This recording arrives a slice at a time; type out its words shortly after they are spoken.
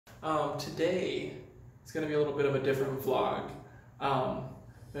Today it's gonna be a little bit of a different vlog.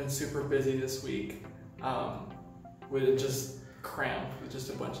 Been super busy this week with just cramped with just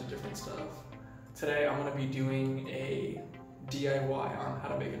a bunch of different stuff. Today I'm gonna be doing a DIY on how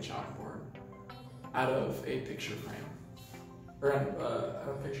to make a chalkboard out of a picture frame. Or out of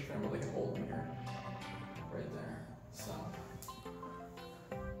a picture frame with like an old mirror right there.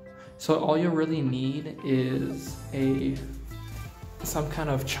 So all you really need is some kind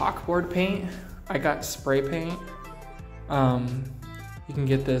of chalkboard paint. I got spray paint. You can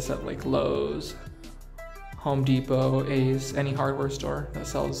get this at like Lowe's, Home Depot, Ace, any hardware store that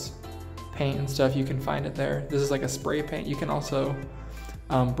sells paint and stuff. You can find it there. This is like a spray paint. You can also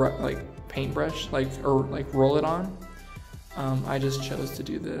like paintbrush, or roll it on. I just chose to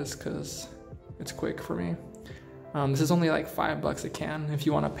do this because it's quick for me. This is only like $5 a can. If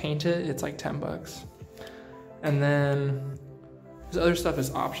you want to paint it, it's like 10 bucks. And then this other stuff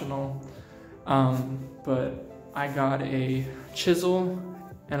is optional. But I got a chisel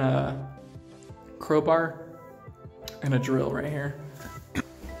and a crowbar and a drill right here.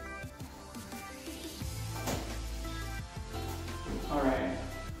 All right.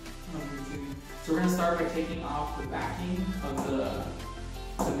 So we're gonna start by taking off the backing of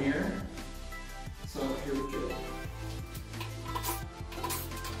the mirror. So here we go.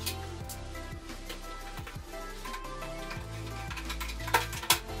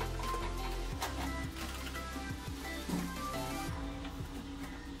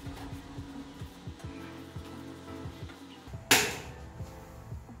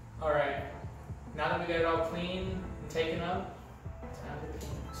 All right, now that we got it all clean and taken up, time to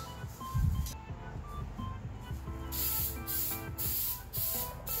paint.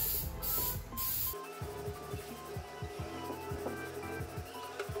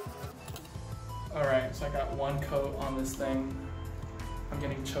 All right, so I got one coat on this thing. I'm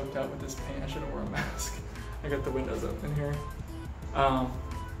getting choked out with this paint. I should have worn a mask. I got the windows open here.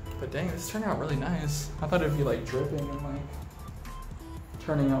 But dang, this turned out really nice. I thought it'd be like dripping and like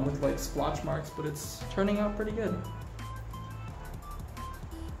turning out with like splotch marks, but it's turning out pretty good.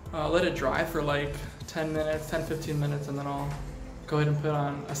 Let it dry for like 10 minutes, 10-15 minutes, and then I'll go ahead and put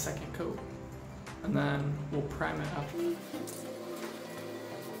on a second coat. And then we'll prime it after.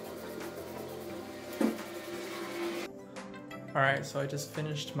 All right, so I just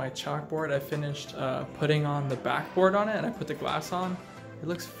finished my chalkboard. I finished putting on the backboard on it, and I put the glass on. It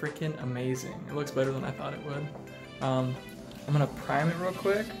looks freaking amazing. It looks better than I thought it would. I'm gonna prime it real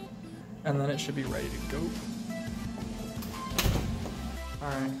quick, and then it should be ready to go. All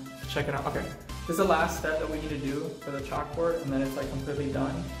right, check it out. Okay, this is the last step that we need to do for the chalkboard, and then it's like completely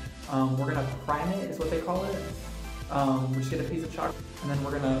done. We're gonna prime it, is what they call it. We just get a piece of chalk, and then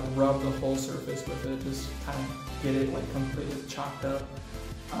we're gonna rub the whole surface with it, just kind of get it like completely chalked up.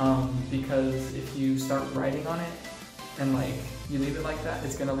 Because if you start writing on it and like you leave it like that,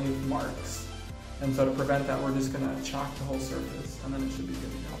 it's gonna leave marks. And so to prevent that, we're just gonna chalk the whole surface, and then it should be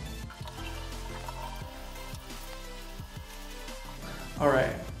good to go. All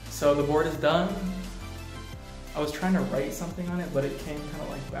right, so the board is done. I was trying to write something on it, but it came kind of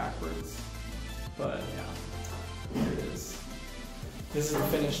like backwards. But yeah, here it is. This is the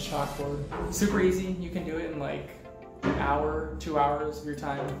finished chalkboard. Super easy, you can do it in like an hour, 2 hours of your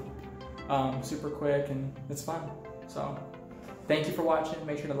time. Super quick, and it's fun. So thank you for watching.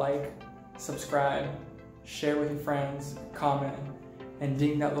 Make sure to like, subscribe, share with your friends, comment, and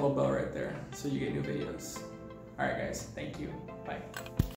ding that little bell right there so you get new videos. All right guys, thank you, bye.